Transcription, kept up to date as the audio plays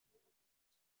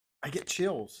I get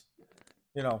chills,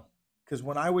 because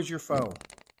when I was your foe.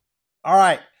 All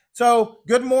right. So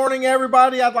good morning,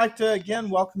 everybody. I'd like to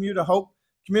again welcome you to Hope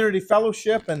Community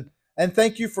Fellowship and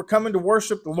thank you for coming to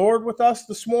worship the Lord with us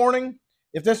this morning.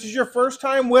 If this is your first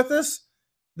time with us,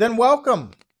 then welcome.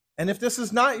 And if this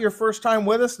is not your first time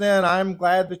with us, then I'm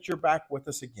glad that you're back with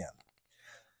us again.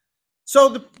 So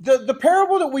the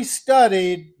parable that we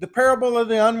studied, the parable of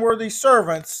the unworthy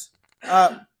servants,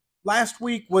 last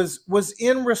week was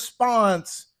in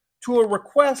response to a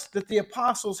request that the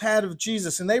apostles had of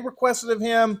Jesus. And they requested of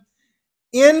him,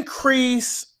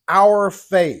 increase our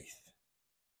faith.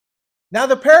 Now,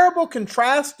 the parable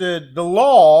contrasted the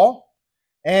law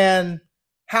and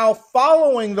how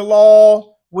following the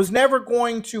law was never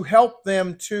going to help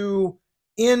them to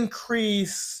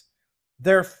increase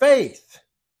their faith.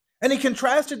 And he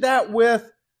contrasted that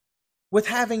with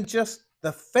having just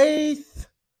the faith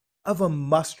of a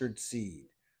mustard seed.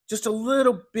 Just a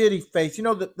little bitty faith.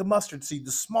 The mustard seed,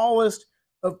 the smallest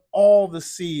of all the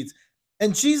seeds.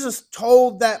 And Jesus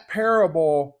told that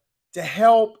parable to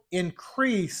help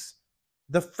increase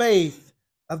the faith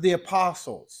of the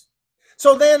apostles.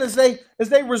 So then as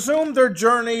they resumed their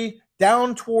journey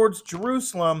down towards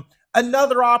Jerusalem,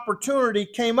 another opportunity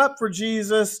came up for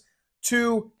Jesus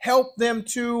to help them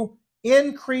to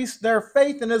increase their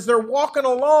faith. And as they're walking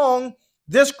along,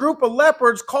 this group of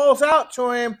lepers calls out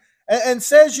to him and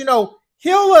says,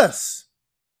 heal us.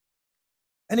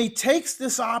 And he takes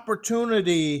this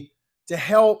opportunity to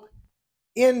help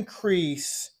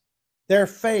increase their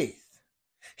faith.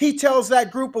 He tells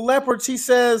that group of lepers, he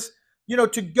says,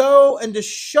 to go and to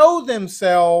show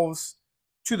themselves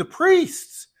to the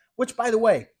priests, which, by the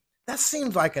way, that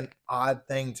seems like an odd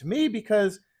thing to me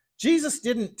because Jesus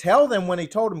didn't tell them when he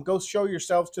told them, go show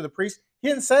yourselves to the priests. He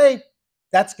didn't say,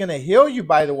 that's going to heal you,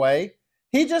 by the way.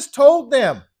 He just told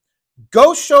them,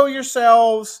 go show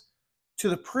yourselves to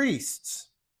the priests.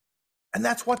 And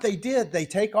that's what they did. They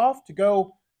take off to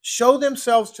go show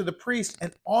themselves to the priests.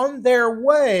 And on their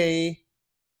way,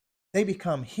 they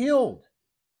become healed.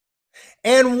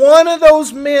 And one of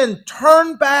those men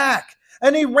turned back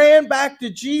and he ran back to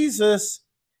Jesus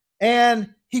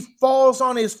and he falls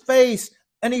on his face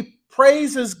and he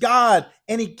praises God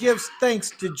and he gives thanks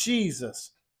to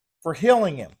Jesus for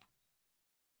healing him.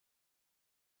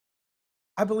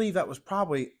 I believe that was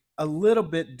probably a little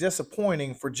bit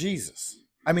disappointing for Jesus.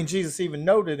 I mean, Jesus even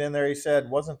noted in there, he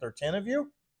said, wasn't there 10 of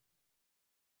you?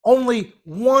 Only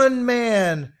one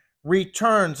man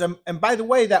returns. And by the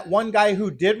way, that one guy who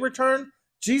did return,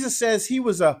 Jesus says he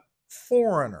was a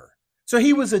foreigner. So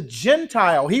he was a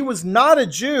Gentile. He was not a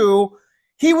Jew.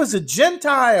 He was a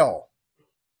Gentile.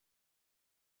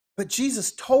 But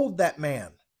Jesus told that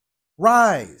man,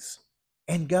 rise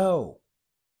and go.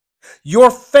 Your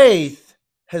faith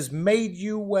has made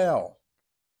you well.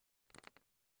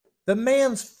 The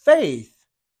man's faith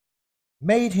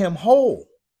made him whole.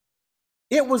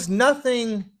 It was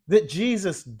nothing that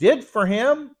Jesus did for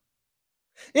him.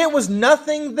 It was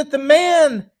nothing that the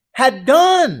man had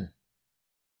done.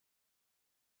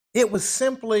 It was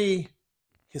simply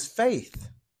his faith.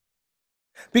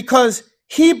 Because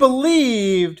he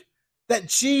believed that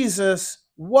Jesus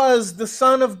was the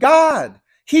Son of God.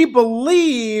 He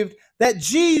believed that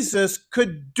Jesus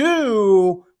could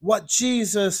do what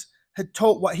Jesus had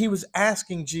told, what he was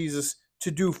asking Jesus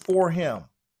to do for him.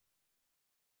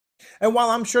 And while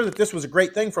I'm sure that this was a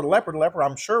great thing for the leper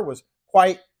I'm sure was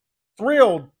quite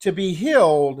thrilled to be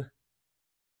healed,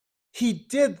 he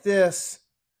did this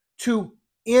to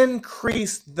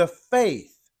increase the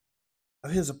faith of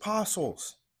his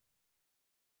apostles.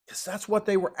 Because that's what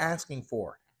they were asking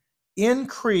for.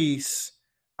 Increase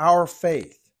our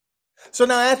faith. So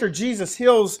now after Jesus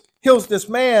heals this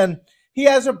man, he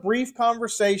has a brief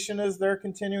conversation as they're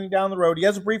continuing down the road. He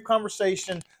has a brief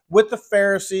conversation with the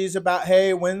Pharisees about,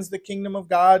 hey, when's the kingdom of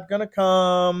God going to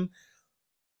come?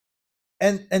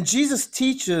 And Jesus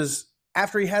teaches,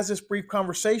 after he has this brief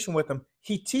conversation with them,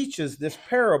 he teaches this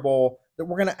parable that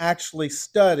we're going to actually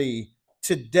study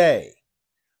today.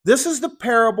 This is the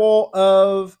parable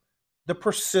of the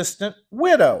persistent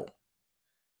widow.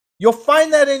 You'll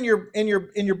find that in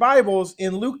your Bibles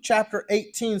in Luke chapter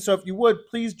 18. So if you would,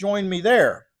 please join me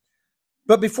there.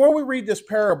 But before we read this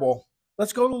parable,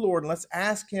 let's go to the Lord and let's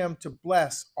ask him to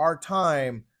bless our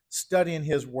time studying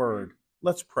his word.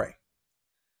 Let's pray.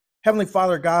 Heavenly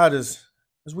Father God, as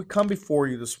we come before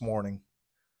you this morning,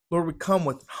 Lord, we come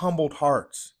with humbled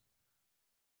hearts.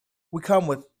 We come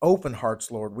with open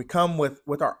hearts, Lord. We come with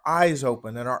our eyes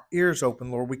open and our ears open,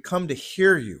 Lord. We come to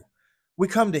hear you. We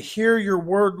come to hear your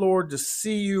word, Lord, to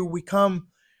see you. We come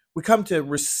to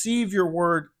receive your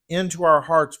word into our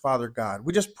hearts, Father God.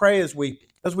 We just pray as we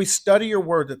study your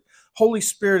word that Holy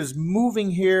Spirit is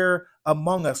moving here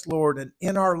among us, Lord, and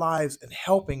in our lives and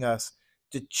helping us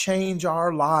to change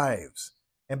our lives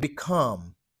and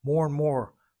become more and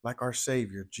more like our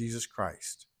Savior, Jesus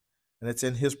Christ. And it's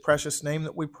in his precious name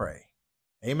that we pray.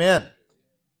 Amen.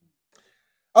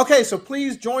 Okay, so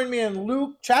please join me in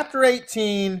Luke chapter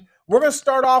 18. We're going to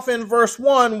start off in verse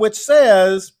 1, which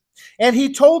says, "And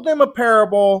he told them a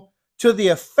parable to the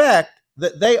effect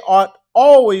that they ought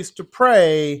always to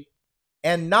pray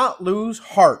and not lose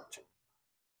heart."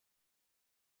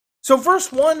 So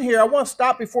verse 1 here, I want to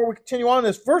stop before we continue on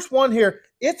this. Verse 1 here,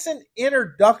 it's an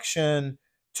introduction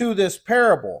to this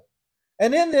parable.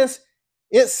 And in this,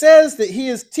 it says that he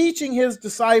is teaching his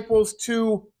disciples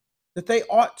that they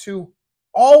ought to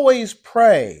always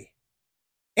pray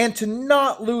and to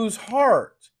not lose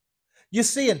heart. You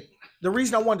see, and the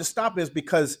reason I wanted to stop is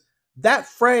because that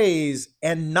phrase,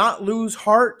 "and not lose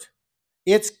heart,"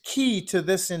 it's key to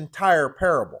this entire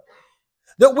parable.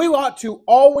 That we ought to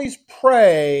always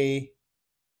pray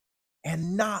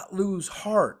and not lose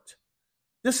heart.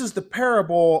 This is the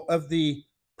parable of the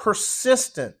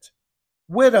persistent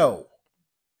widow.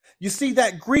 You see,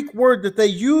 that Greek word that they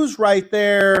use right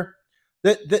there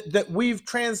that we've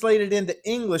translated into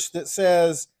English that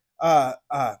says,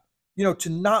 to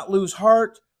not lose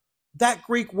heart, that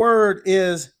Greek word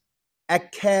is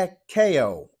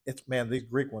akakeo. Man, these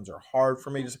Greek ones are hard for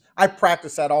me. I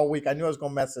practiced that all week. I knew I was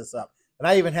going to mess this up. And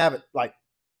I even have it like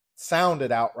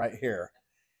sounded out right here.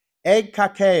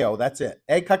 Egkakeo, that's it.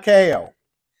 Egkakeo.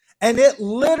 And it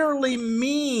literally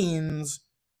means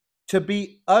to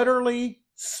be utterly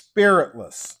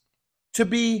spiritless, to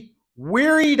be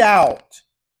wearied out,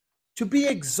 to be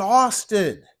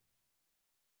exhausted.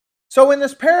 So in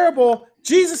this parable,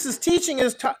 Jesus is teaching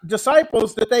his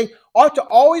disciples that they ought to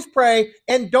always pray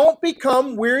and don't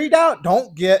become wearied out.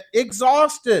 Don't get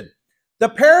exhausted. The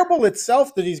parable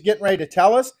itself that he's getting ready to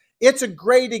tell us, it's a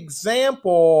great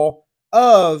example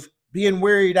of being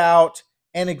wearied out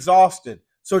and exhausted.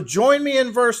 So join me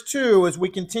in verse 2 as we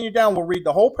continue down. We'll read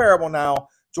the whole parable now.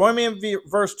 Join me in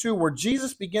verse 2 where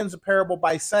Jesus begins the parable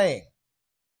by saying,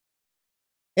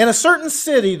 "In a certain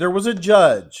city there was a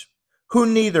judge who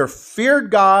neither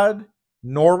feared God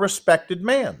nor respected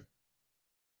man.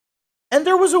 And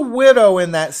there was a widow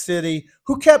in that city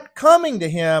who kept coming to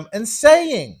him and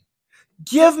saying,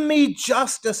 'Give me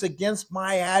justice against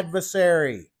my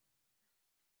adversary.'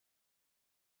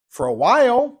 For a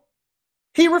while,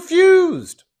 he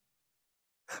refused.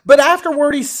 But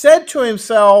afterward he said to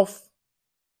himself,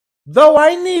 'Though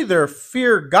I neither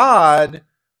fear God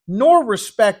nor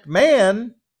respect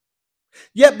man,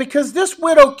 yet because this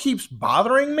widow keeps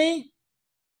bothering me,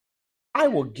 I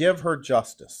will give her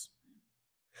justice,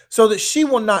 so that she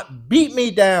will not beat me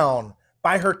down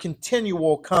by her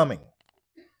continual coming.'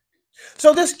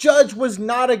 So this judge was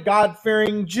not a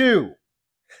God-fearing Jew.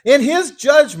 In his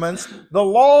judgments, the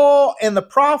law and the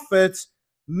prophets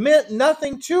meant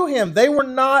nothing to him. They were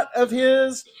not of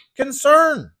his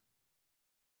concern.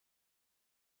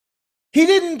 He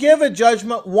didn't give a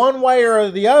judgment one way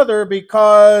or the other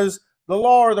because the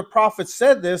law or the prophets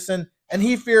said this and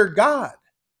he feared God.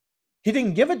 He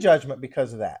didn't give a judgment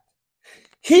because of that.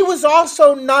 He was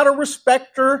also not a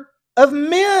respecter of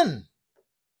men.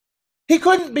 He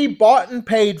couldn't be bought and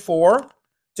paid for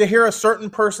to hear a certain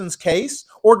person's case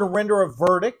or to render a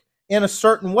verdict in a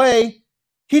certain way.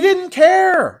 He didn't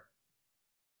care.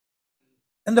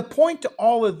 And the point to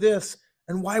all of this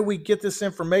and why we get this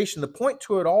information, the point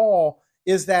to it all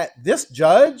is that this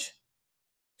judge,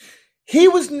 he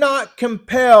was not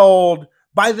compelled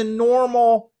by the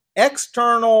normal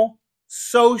external,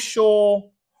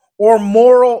 social, or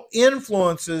moral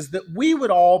influences that we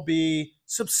would all be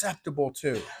susceptible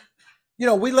to.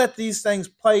 We let these things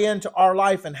play into our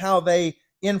life and how they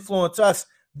influence us.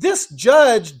 This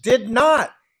judge did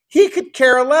not. He could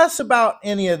care less about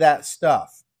any of that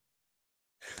stuff.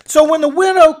 So when the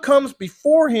widow comes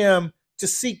before him to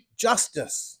seek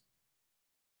justice,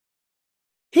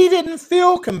 he didn't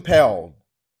feel compelled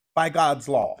by God's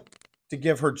law to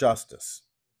give her justice.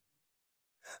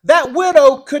 That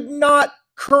widow could not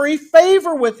curry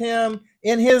favor with him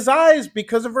in his eyes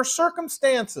because of her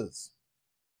circumstances.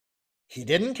 He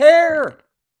didn't care.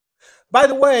 By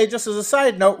the way, just as a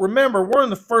side note, remember, we're in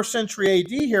the 1st century AD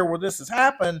here where this has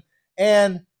happened,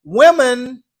 and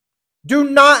women do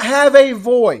not have a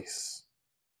voice.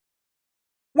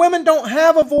 Women don't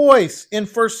have a voice in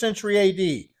 1st century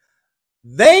AD.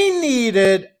 They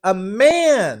needed a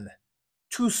man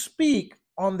to speak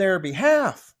on their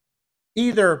behalf.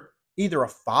 Either a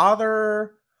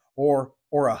father or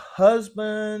a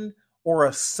husband or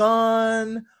a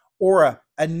son or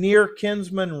a near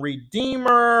kinsman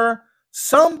redeemer.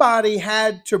 Somebody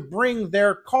had to bring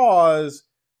their cause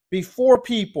before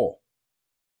people.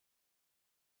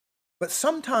 But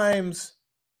sometimes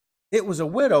it was a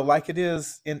widow, like it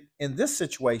is in this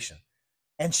situation.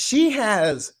 And she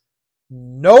has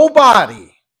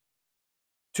nobody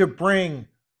to bring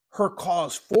her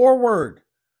cause forward.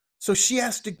 So she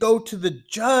has to go to the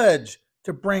judge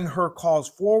to bring her cause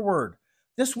forward.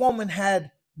 This woman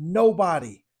had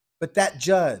nobody but that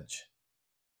judge.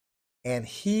 And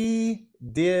he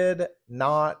did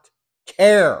not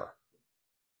care.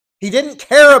 He didn't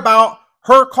care about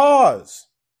her cause.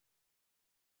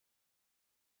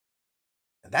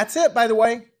 And that's it, by the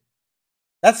way.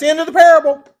 That's the end of the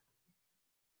parable.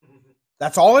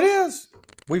 That's all it is.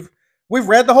 We've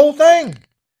read the whole thing.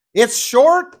 It's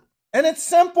short and it's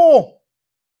simple.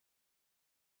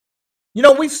 You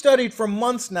know, we've studied for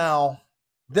months now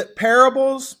that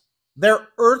parables, they're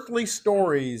earthly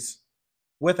stories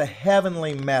with a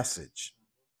heavenly message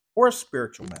or a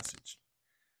spiritual message.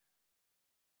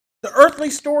 The earthly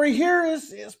story here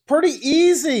is pretty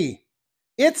easy.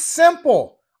 It's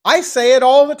simple. I say it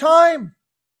all the time.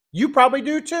 You probably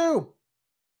do too.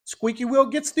 Squeaky wheel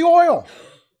gets the oil.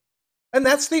 And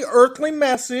that's the earthly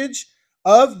message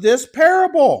of this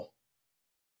parable.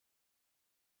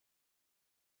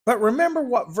 But remember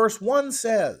what verse 1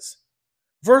 says.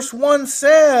 Verse 1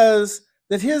 says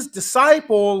that his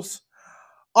disciples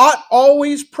ought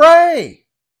always pray.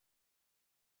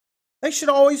 They should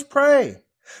always pray.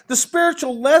 The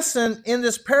spiritual lesson in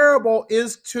this parable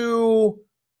is to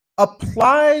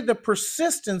apply the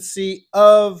persistency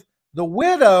of the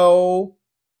widow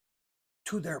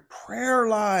to their prayer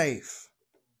life.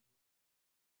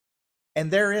 And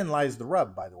therein lies the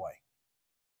rub, by the way.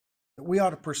 We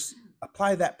ought to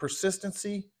apply that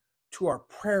persistency to our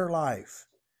prayer life.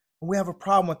 And we have a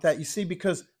problem with that, you see,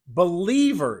 because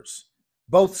believers,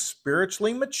 both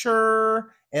spiritually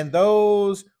mature and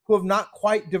those who have not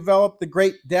quite developed the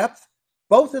great depth,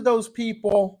 both of those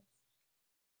people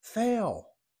fail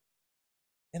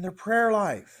in their prayer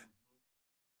life.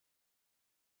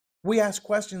 We ask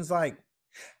questions like,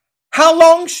 how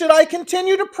long should I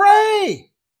continue to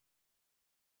pray?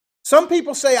 Some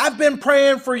people say, I've been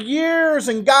praying for years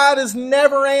and God has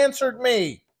never answered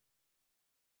me.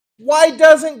 Why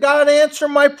doesn't God answer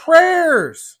my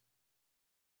prayers?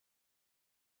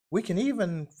 We can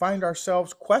even find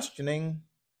ourselves questioning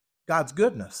God's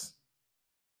goodness.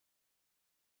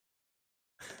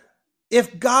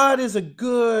 If God is a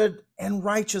good and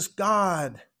righteous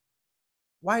God,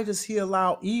 why does he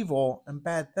allow evil and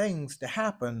bad things to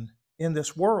happen in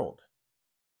this world?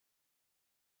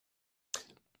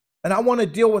 And I want to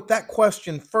deal with that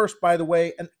question first, by the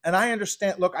way. And I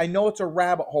understand, look, I know it's a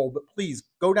rabbit hole, but please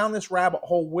go down this rabbit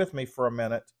hole with me for a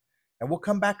minute. And we'll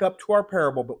come back up to our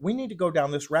parable. But we need to go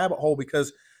down this rabbit hole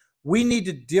because we need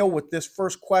to deal with this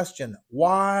first question.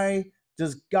 Why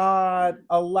does God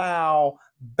allow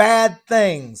bad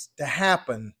things to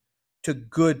happen to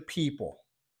good people?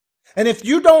 And if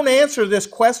you don't answer this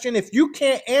question, if you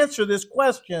can't answer this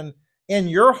question in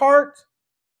your heart,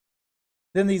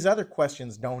 then these other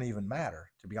questions don't even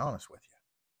matter, to be honest with you.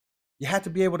 You have to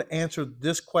be able to answer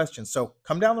this question. So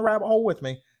come down the rabbit hole with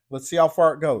me. Let's see how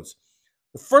far it goes.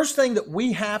 The first thing that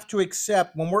we have to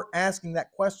accept when we're asking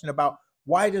that question about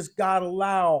why does God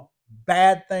allow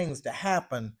bad things to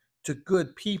happen to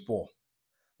good people,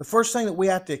 the first thing that we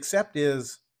have to accept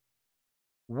is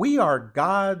we are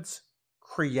God's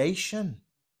creation.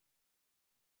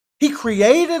 He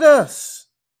created us.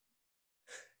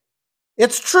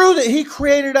 It's true that he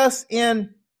created us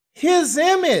in his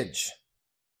image,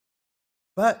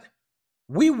 but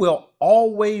we will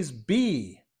always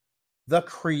be the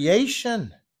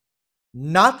creation,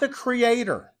 not the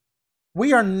creator.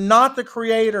 We are not the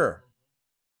creator.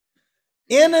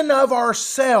 In and of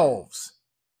ourselves,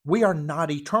 we are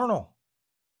not eternal.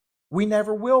 We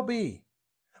never will be.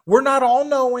 We're not all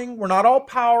knowing. We're not all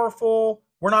powerful.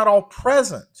 We're not all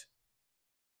present.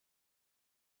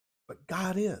 But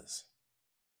God is.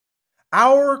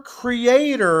 Our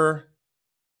Creator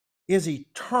is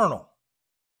eternal.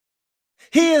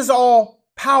 He is all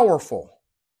powerful.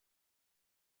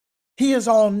 He is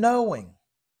all knowing.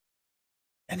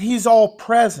 And he's all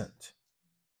present.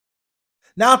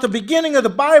 Now, at the beginning of the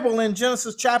Bible in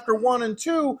Genesis chapter 1 and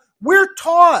 2, we're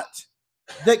taught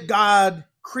that God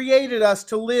created us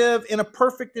to live in a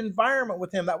perfect environment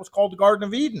with him. That was called the Garden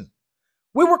of Eden.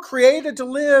 We were created to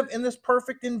live in this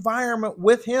perfect environment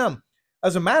with him.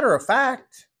 As a matter of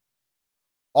fact,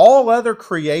 all other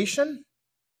creation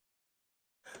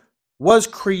was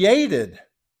created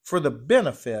for the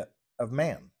benefit of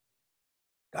man.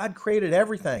 God created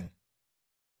everything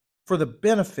for the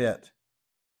benefit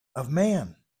of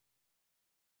man.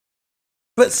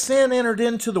 But sin entered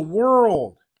into the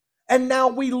world, and now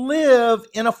we live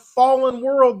in a fallen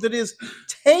world that is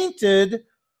tainted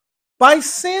by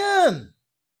sin.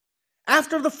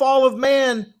 After the fall of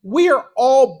man, we are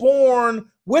all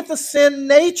born with a sin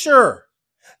nature.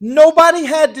 Nobody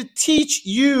had to teach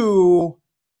you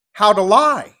how to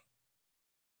lie.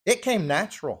 It came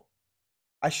natural.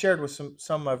 I shared with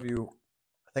some of you,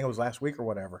 I think it was last week or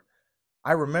whatever.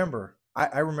 I remember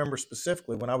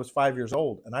specifically when I was 5 years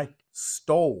old and I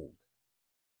stole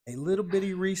a little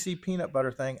bitty Reese peanut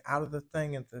butter thing out of the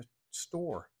thing at the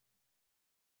store.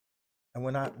 And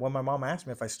when my mom asked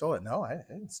me if I stole it, no, I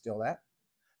didn't steal that.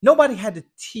 Nobody had to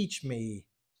teach me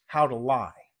how to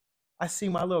lie. I see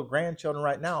my little grandchildren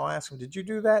right now. I ask them, did you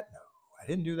do that? No, I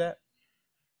didn't do that.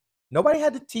 Nobody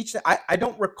had to teach that. I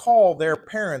don't recall their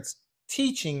parents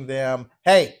teaching them,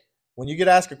 hey, when you get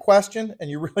asked a question and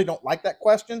you really don't like that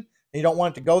question and you don't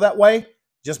want it to go that way,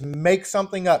 just make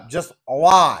something up. Just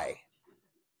lie.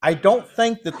 I don't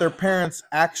think that their parents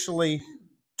actually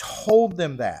told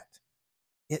them that.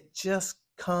 It just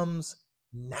comes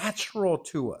natural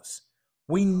to us.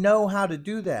 We know how to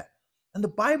do that. And the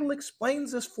Bible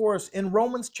explains this for us in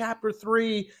Romans chapter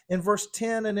 3, in verse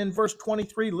 10 and in verse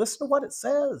 23. Listen to what it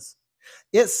says.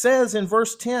 It says in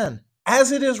verse 10,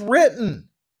 as it is written,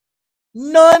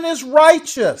 none is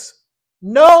righteous.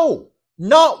 No,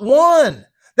 not one.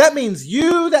 That means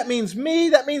you, that means me,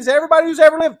 that means everybody who's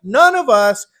ever lived. None of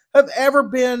us have ever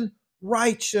been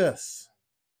righteous.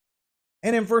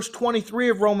 And in verse 23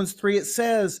 of Romans 3, it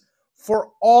says,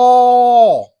 for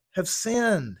all have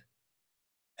sinned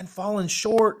and fallen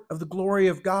short of the glory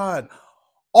of God.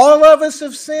 All of us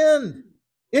have sinned.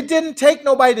 It didn't take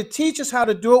nobody to teach us how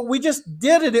to do it. We just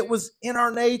did it. It was in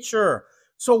our nature.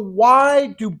 So why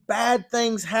do bad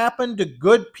things happen to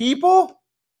good people?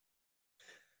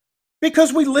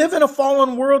 Because we live in a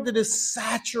fallen world that is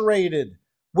saturated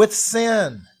with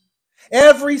sin.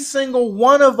 Every single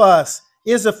one of us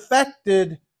is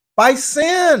affected by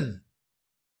sin.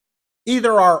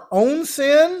 Either our own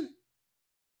sin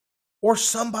or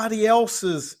somebody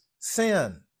else's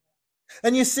sin.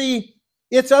 And you see,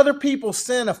 it's other people's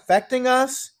sin affecting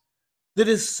us that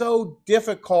is so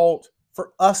difficult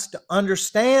for us to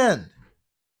understand.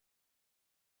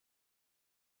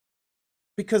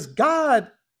 Because God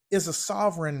is a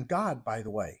sovereign God, by the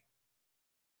way.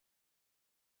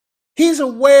 He's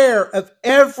aware of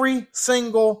every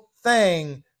single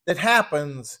thing that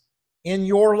happens in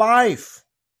your life.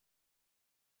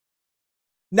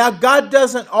 Now, God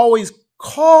doesn't always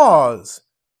cause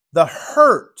the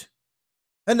hurt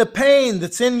and the pain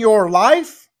that's in your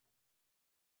life,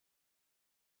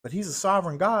 but He's a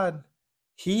sovereign God.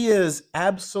 He is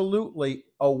absolutely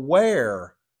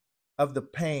aware of the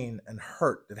pain and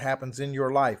hurt that happens in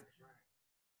your life,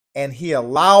 and He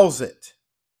allows it.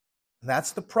 And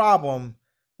that's the problem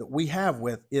that we have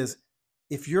with is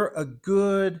if you're a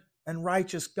good and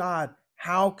righteous God,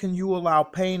 how can you allow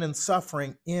pain and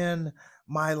suffering in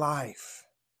my life?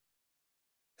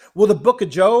 Well, the book of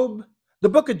Job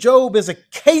is a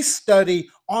case study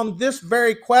on this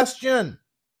very question.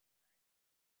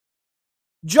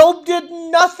 Job did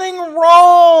nothing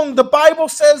wrong. The Bible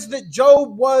says that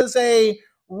Job was a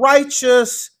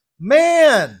righteous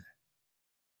man.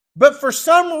 But for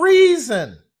some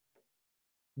reason,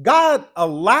 God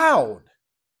allowed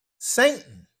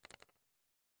Satan.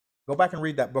 Go back and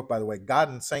read that book, by the way. God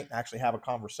and Satan actually have a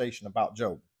conversation about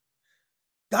Job.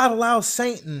 God allows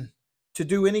Satan to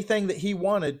do anything that he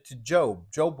wanted to Job.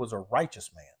 Job was a righteous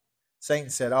man. Satan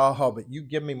said, oh, but you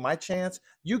give me my chance.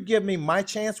 You give me my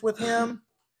chance with him,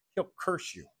 he'll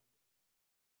curse you.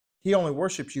 He only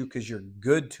worships you because you're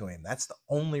good to him. That's the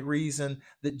only reason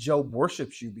that Job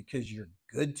worships you, because you're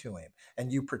good to him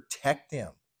and you protect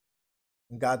him.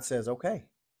 And God says, okay,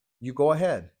 you go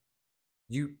ahead.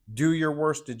 You do your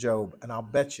worst to Job, and I'll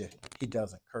bet you he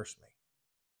doesn't curse me.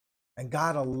 And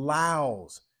God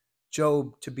allows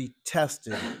Job to be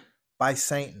tested by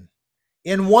Satan.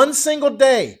 In one single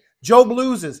day, Job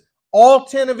loses all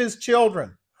 10 of his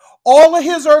children, all of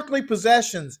his earthly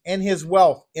possessions, and his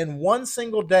wealth in one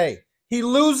single day. He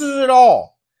loses it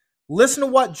all. Listen to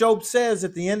what Job says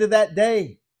at the end of that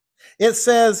day. It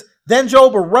says, then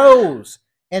Job arose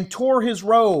and tore his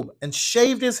robe and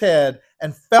shaved his head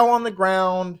and fell on the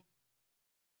ground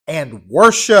and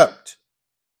worshiped.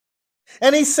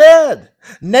 And he said,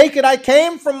 naked I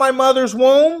came from my mother's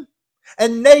womb,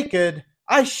 and naked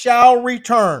I shall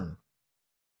return.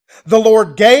 The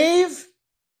Lord gave,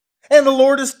 and the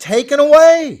Lord has taken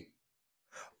away.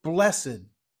 Blessed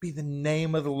be the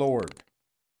name of the Lord.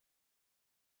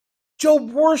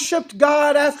 Job worshiped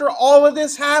God after all of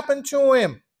this happened to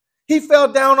him. He fell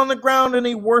down on the ground and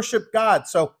he worshiped God.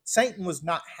 So Satan was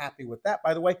not happy with that,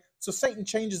 by the way. So Satan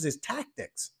changes his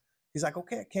tactics. He's like,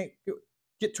 okay, I can't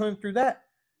get to him through that.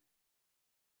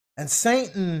 And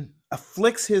Satan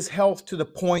afflicts his health to the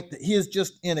point that he is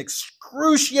just in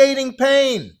excruciating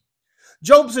pain.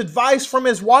 Job's advice from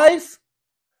his wife: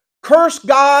 curse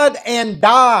God and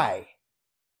die.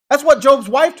 That's what Job's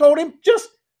wife told him. Just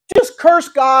curse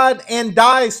God and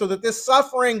die so that this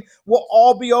suffering will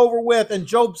all be over with. And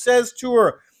Job says to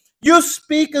her, you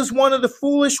speak as one of the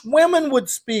foolish women would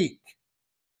speak.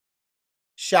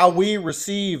 Shall we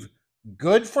receive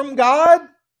good from God?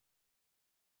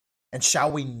 And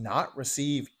shall we not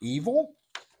receive evil?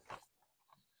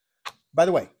 By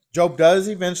the way, Job does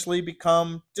eventually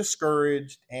become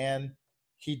discouraged and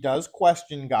he does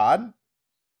question God.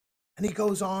 And he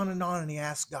goes on and he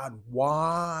asks God,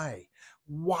 why?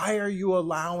 Why are you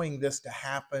allowing this to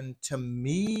happen to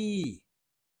me?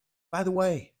 By the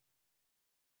way,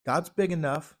 God's big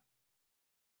enough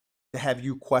to have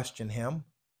you question him.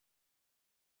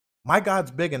 My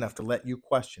God's big enough to let you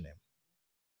question him.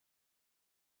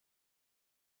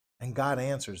 And God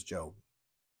answers Job.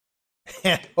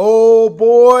 And oh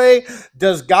boy,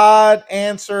 does God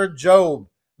answer Job.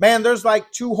 Man, there's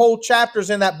like 2 whole chapters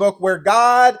in that book where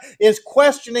God is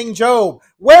questioning Job.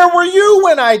 Where were you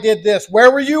when I did this?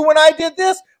 Where were you when I did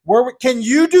this? Can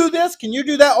you do this? Can you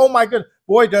do that? Oh my goodness.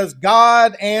 Boy, does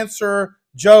God answer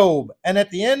Job. And at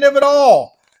the end of it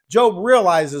all, Job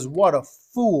realizes what a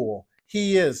fool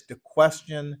he is to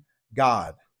question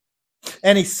God.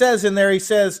 And he says in there, he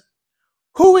says,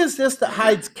 who is this that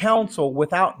hides counsel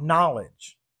without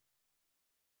knowledge?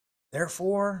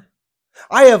 Therefore,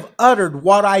 I have uttered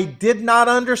what I did not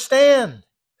understand,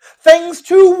 things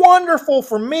too wonderful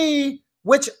for me,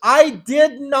 which I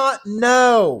did not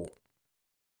know.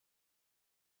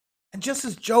 And just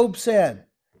as Job said,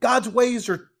 God's ways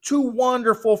are too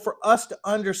wonderful for us to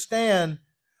understand.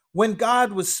 When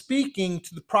God was speaking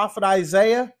to the prophet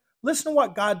Isaiah, listen to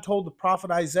what God told the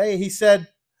prophet Isaiah. He said,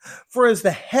 for as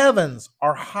the heavens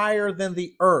are higher than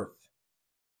the earth,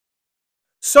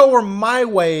 so are my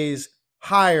ways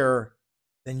higher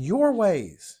than your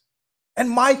ways, and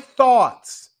my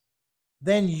thoughts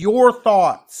than your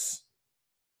thoughts.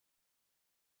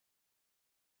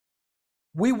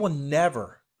 We will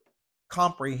never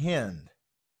comprehend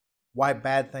why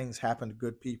bad things happen to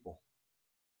good people.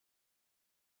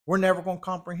 We're never going to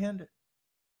comprehend it.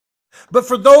 But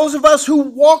for those of us who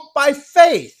walk by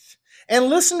faith and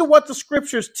listen to what the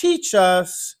scriptures teach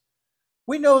us,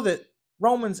 we know that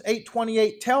Romans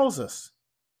 8:28 tells us.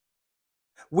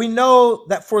 We know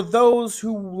that for those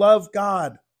who love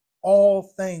God, all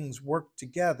things work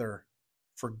together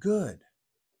for good.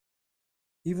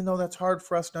 Even though that's hard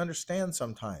for us to understand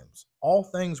sometimes, all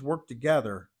things work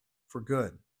together for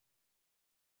good.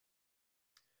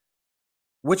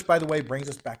 Which, by the way, brings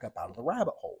us back up out of the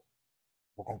rabbit hole.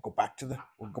 We're going to go back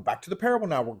to the parable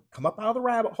now. We're going to come up out of the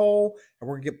rabbit hole and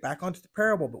we're going to get back onto the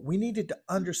parable. But we needed to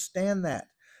understand that,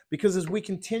 because as we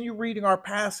continue reading our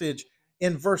passage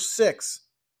in verse 6,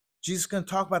 Jesus is going to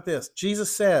talk about this.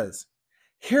 Jesus says,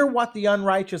 hear what the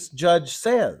unrighteous judge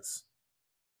says.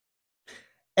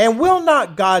 And will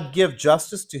not God give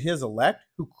justice to his elect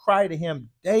who cry to him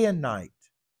day and night?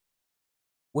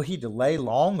 Will he delay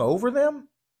long over them?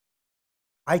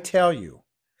 I tell you,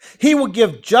 he will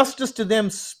give justice to them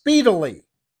speedily.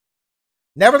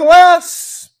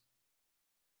 Nevertheless,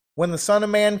 when the Son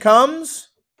of Man comes,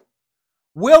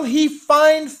 will he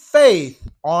find faith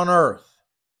on earth?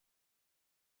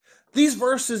 These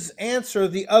verses answer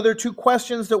the other 2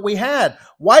 questions that we had.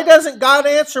 Why doesn't God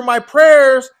answer my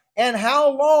prayers? And how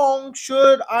long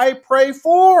should I pray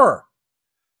for?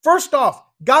 First off,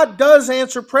 God does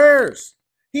answer prayers.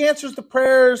 He answers the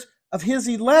prayers of his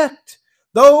elect,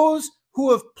 those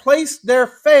who have placed their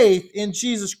faith in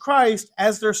Jesus Christ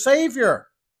as their Savior.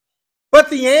 But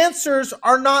the answers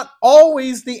are not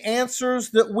always the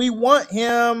answers that we want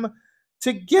him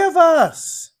to give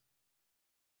us.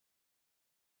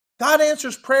 God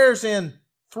answers prayers in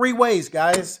 3 ways,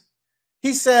 guys.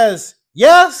 He says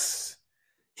yes,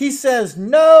 he says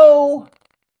no,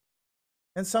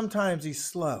 and sometimes he's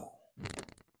slow.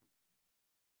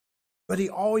 But he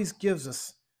always gives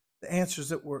us the answers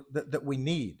that we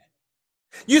need.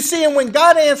 You see, and when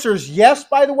God answers yes,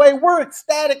 by the way, we're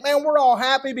ecstatic, man. We're all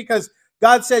happy because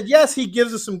God said yes. He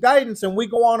gives us some guidance, and we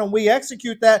go on and we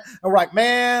execute that. And we're like,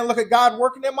 man, look at God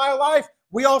working in my life.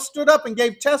 We all stood up and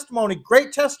gave testimony.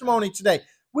 Great testimony today.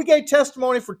 We gave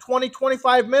testimony for 20,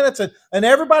 25 minutes, and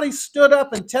everybody stood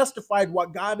up and testified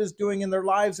what God is doing in their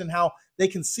lives and how they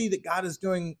can see that God is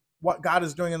doing what God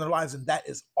is doing in their lives. And that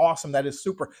is awesome. That is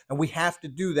super. And we have to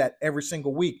do that every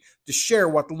single week to share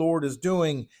what the Lord is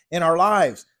doing in our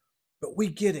lives. But we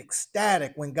get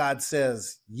ecstatic when God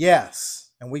says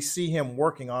yes, and we see him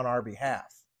working on our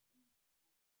behalf.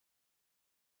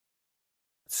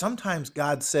 Sometimes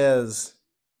God says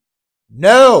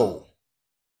no.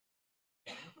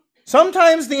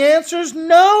 Sometimes the answer is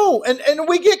no. And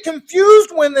we get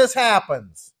confused when this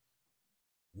happens.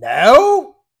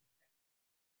 No.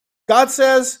 God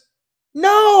says,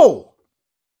 no,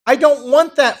 I don't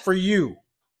want that for you.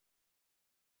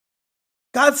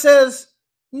 God says,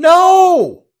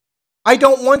 no, I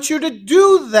don't want you to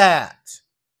do that.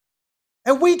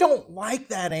 And we don't like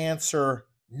that answer,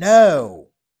 no.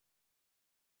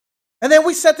 And then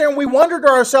we sit there and we wonder to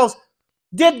ourselves,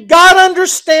 did God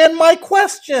understand my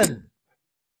question?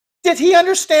 Did he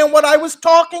understand what I was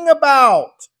talking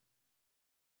about?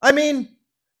 I mean,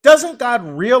 doesn't God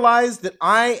realize that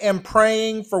I am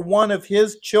praying for one of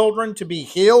his children to be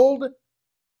healed?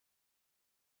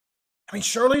 I mean,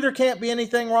 surely there can't be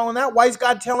anything wrong with that. Why is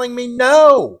God telling me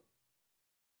no?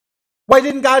 Why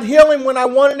didn't God heal him when I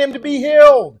wanted him to be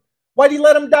healed? Why did he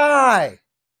let him die?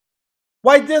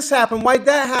 Why'd this happen? Why'd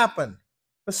that happen?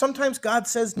 But sometimes God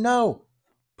says no.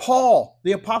 Paul,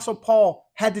 the Apostle Paul,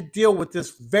 had to deal with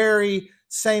this very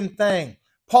same thing.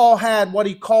 Paul had what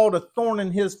he called a thorn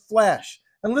in his flesh.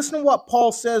 And listen to what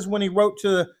Paul says when he wrote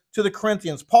to the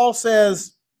Corinthians. Paul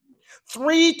says,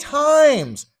 3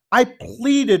 times I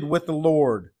pleaded with the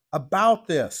Lord about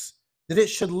this, that it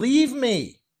should leave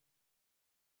me.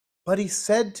 But he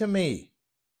said to me,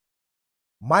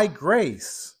 my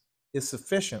grace is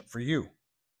sufficient for you.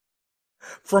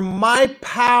 For my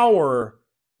power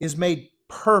is made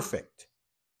perfect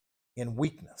in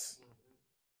weakness.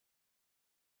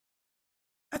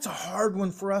 That's a hard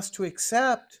one for us to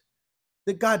accept,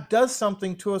 that God does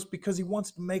something to us because he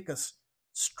wants to make us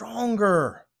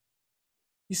stronger.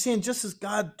 You see, and just as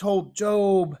God told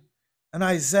Job and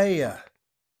Isaiah,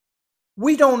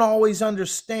 we don't always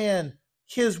understand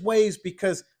his ways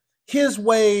because his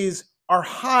ways are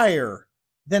higher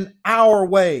than our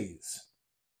ways.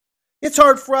 It's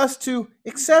hard for us to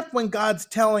accept when God's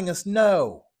telling us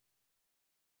no.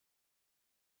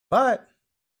 But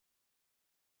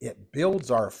it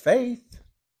builds our faith.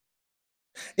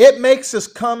 It makes us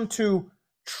come to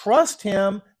trust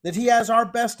him that he has our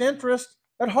best interest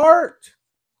at heart.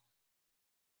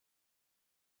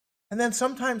 And then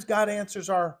sometimes God answers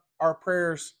our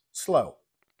prayers slow.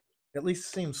 At least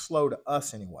it seems slow to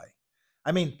us anyway.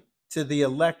 I mean, to the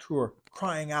elect who are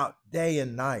crying out day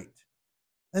and night.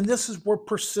 And this is where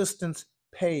persistence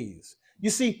pays. You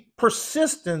see,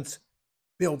 persistence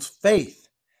builds faith.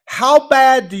 How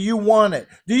bad do you want it?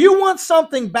 Do you want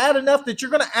something bad enough that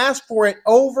you're going to ask for it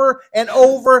over and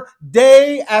over,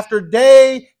 day after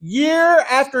day, year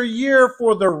after year,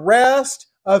 for the rest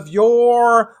of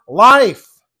your life?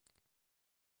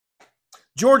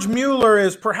 George Mueller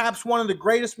is perhaps one of the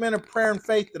greatest men of prayer and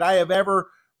faith that I have ever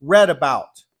read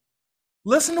about.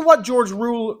 Listen to what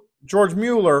George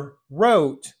Mueller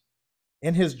wrote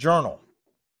in his journal.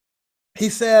 He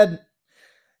said,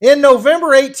 in November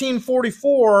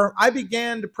 1844, I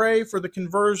began to pray for the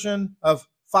conversion of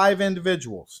 5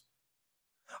 individuals.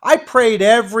 I prayed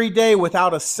every day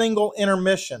without a single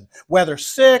intermission, whether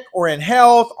sick or in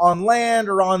health, on land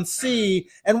or on sea,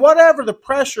 and whatever the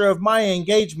pressure of my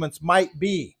engagements might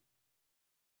be.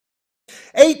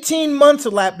 18 months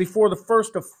elapsed before the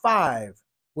first of 5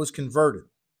 was converted.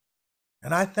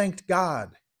 And I thanked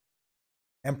God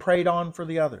and prayed on for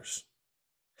the others.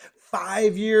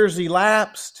 5 years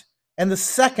elapsed and the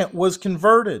second was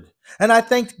converted. And I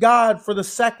thanked God for the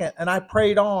second and I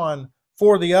prayed on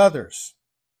for the others.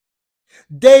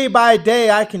 Day by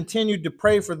day, I continued to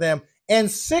pray for them.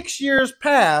 And 6 years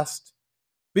passed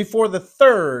before the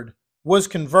third was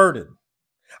converted.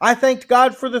 I thanked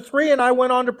God for the 3 and I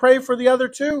went on to pray for the other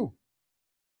 2.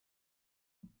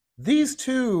 These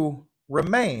 2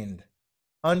 remained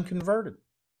unconverted.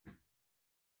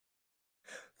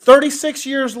 36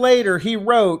 years later, he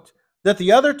wrote that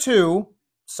the other 2,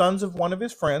 sons of one of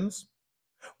his friends,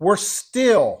 were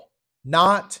still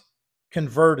not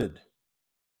converted.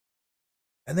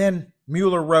 And then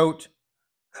Mueller wrote,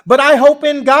 but I hope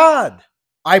in God.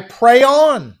 I pray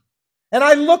on, and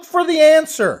I look for the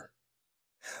answer.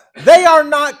 They are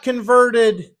not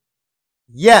converted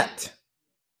yet,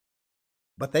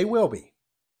 but they will be.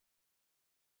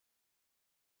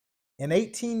 In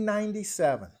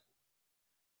 1897,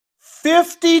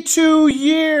 52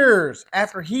 years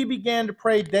after he began to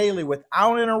pray daily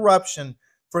without interruption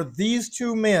for these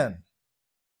 2 men,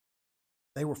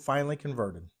 they were finally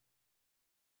converted.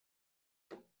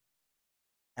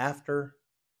 after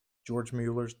George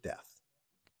Mueller's death.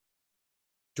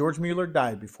 George Mueller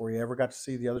died before he ever got to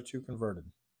see the other two converted.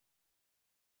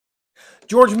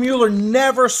 George Mueller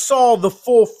never saw the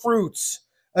full fruits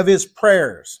of his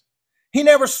prayers. He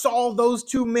never saw those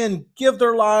two men give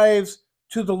their lives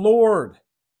to the Lord.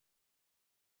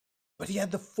 But he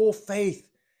had the full faith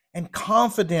and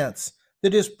confidence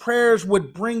that his prayers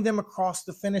would bring them across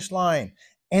the finish line.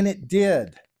 And it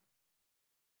did.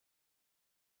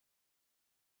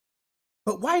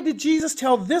 But why did Jesus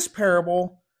tell this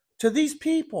parable to these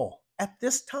people at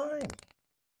this time?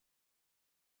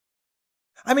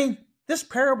 I mean, this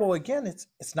parable, again,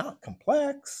 it's not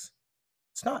complex.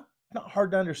 It's not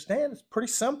hard to understand. It's pretty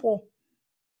simple.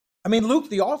 I mean, Luke,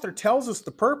 the author, tells us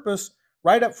the purpose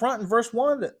right up front in verse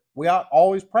 1 that we ought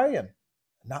always pray and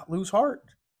not lose heart.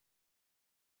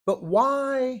 But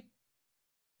why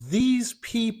these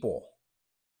people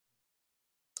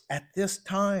at this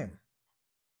time?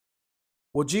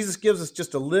 Well, Jesus gives us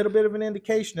just a little bit of an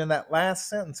indication in that last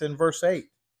sentence in verse 8.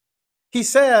 He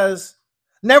says,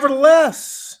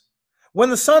 nevertheless, when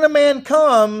the Son of Man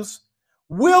comes,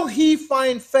 will he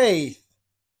find faith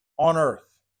on earth?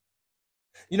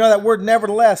 You know that word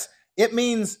nevertheless, it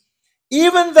means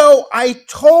even though I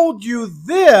told you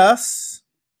this,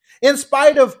 in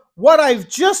spite of what I've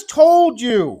just told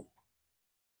you,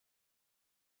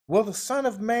 will the Son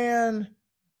of Man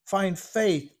find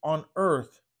faith on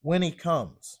earth when he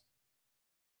comes?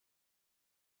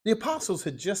 The apostles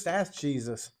had just asked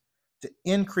Jesus to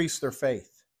increase their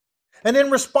faith. And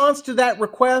in response to that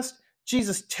request,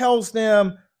 Jesus tells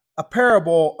them a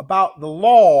parable about the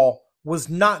law was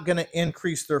not going to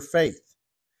increase their faith.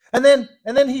 And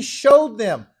then he showed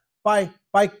them by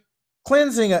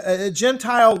cleansing a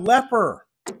Gentile leper.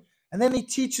 And then he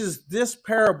teaches this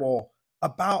parable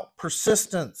about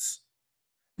persistence.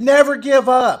 Never give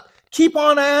up. Keep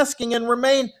on asking and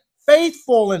remain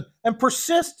faithful and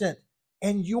persistent.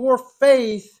 And your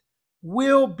faith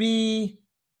will be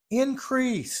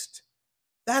increased.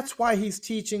 That's why he's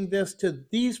teaching this to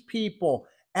these people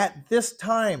at this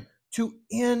time, to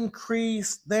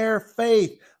increase their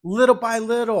faith little by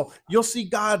little. You'll see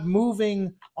God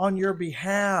moving on your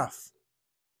behalf.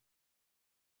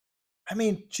 I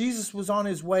mean, Jesus was on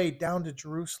his way down to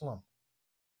Jerusalem.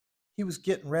 He was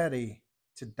getting ready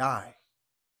to die.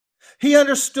 He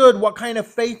understood what kind of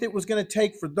faith it was going to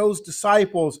take for those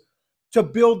disciples to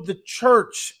build the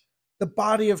church, the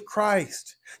body of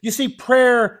Christ. You see,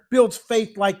 prayer builds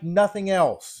faith like nothing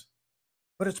else,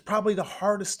 but it's probably the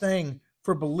hardest thing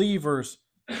for believers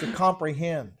to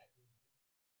comprehend.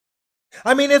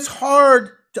 I mean, it's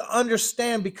hard to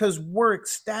understand because we're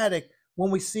ecstatic when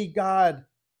we see God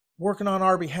working on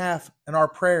our behalf and our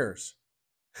prayers.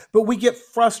 But we get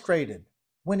frustrated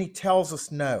when he tells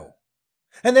us no.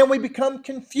 And then we become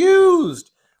confused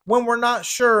when we're not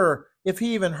sure if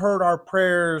he even heard our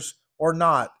prayers or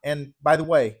not. And by the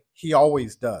way, he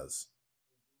always does.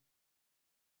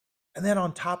 And then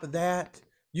on top of that,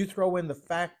 you throw in the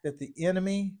fact that the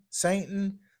enemy,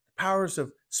 Satan, the powers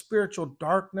of spiritual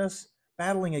darkness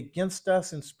battling against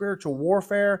us in spiritual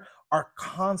warfare are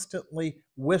constantly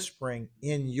whispering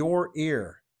in your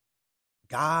ear,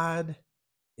 God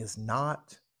is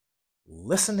not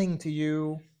listening to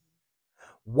you.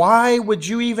 Why would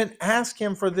you even ask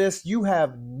him for this? You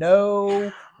have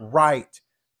no right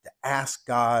to ask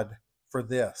God for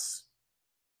this.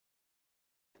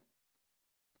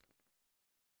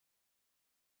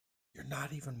 You're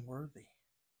not even worthy.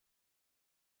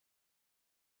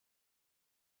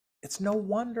 It's no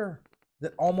wonder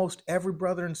that almost every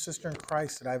brother and sister in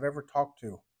Christ that I've ever talked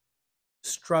to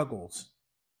struggles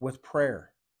with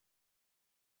prayer.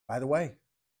 By the way,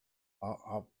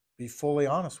 I'll be fully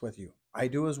honest with you. I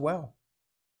do as well.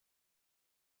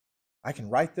 I can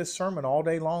write this sermon all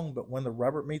day long, but when the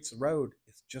rubber meets the road,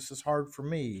 it's just as hard for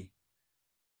me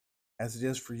as it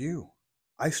is for you.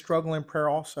 I struggle in prayer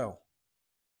also.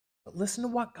 But listen to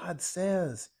what God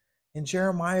says in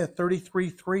Jeremiah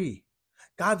 33:3.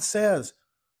 God says,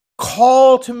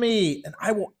 call to me and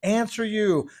I will answer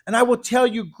you, and I will tell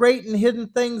you great and hidden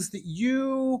things that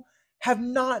you have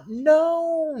not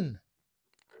known.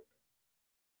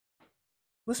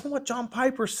 Listen to what John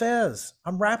Piper says.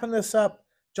 I'm wrapping this up.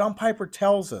 John Piper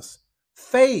tells us,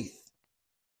 faith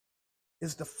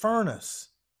is the furnace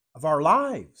of our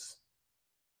lives.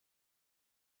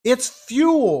 It's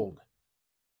fueled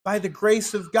by the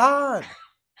grace of God.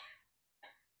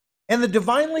 And the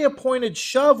divinely appointed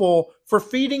shovel for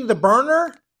feeding the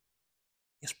burner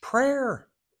is prayer.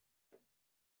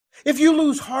 If you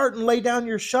lose heart and lay down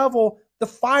your shovel, the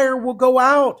fire will go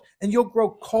out and you'll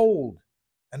grow cold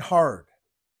and hard.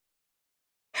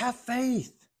 Have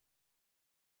faith.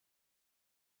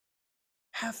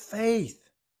 Have faith.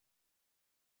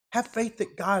 Have faith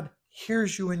that God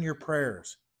hears you in your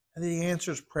prayers and that He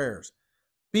answers prayers.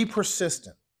 Be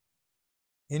persistent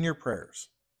in your prayers.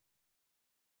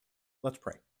 Let's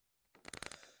pray.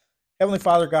 Heavenly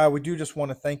Father, God, we do just want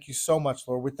to thank you so much,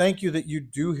 Lord. We thank you that you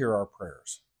do hear our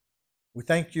prayers. We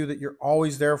thank you that you're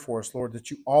always there for us, Lord, that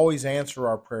you always answer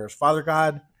our prayers. Father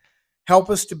God,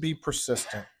 help us to be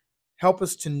persistent. Help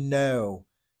us to know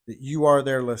that you are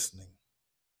there listening.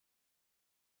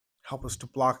 Help us to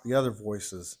block the other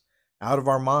voices out of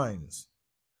our minds.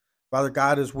 Father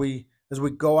God, as we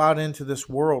go out into this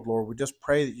world, Lord, we just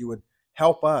pray that you would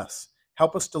help us.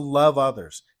 Help us to love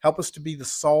others. Help us to be the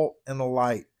salt and the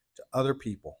light to other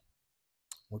people.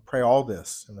 We pray all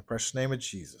this in the precious name of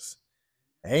Jesus.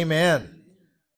 Amen.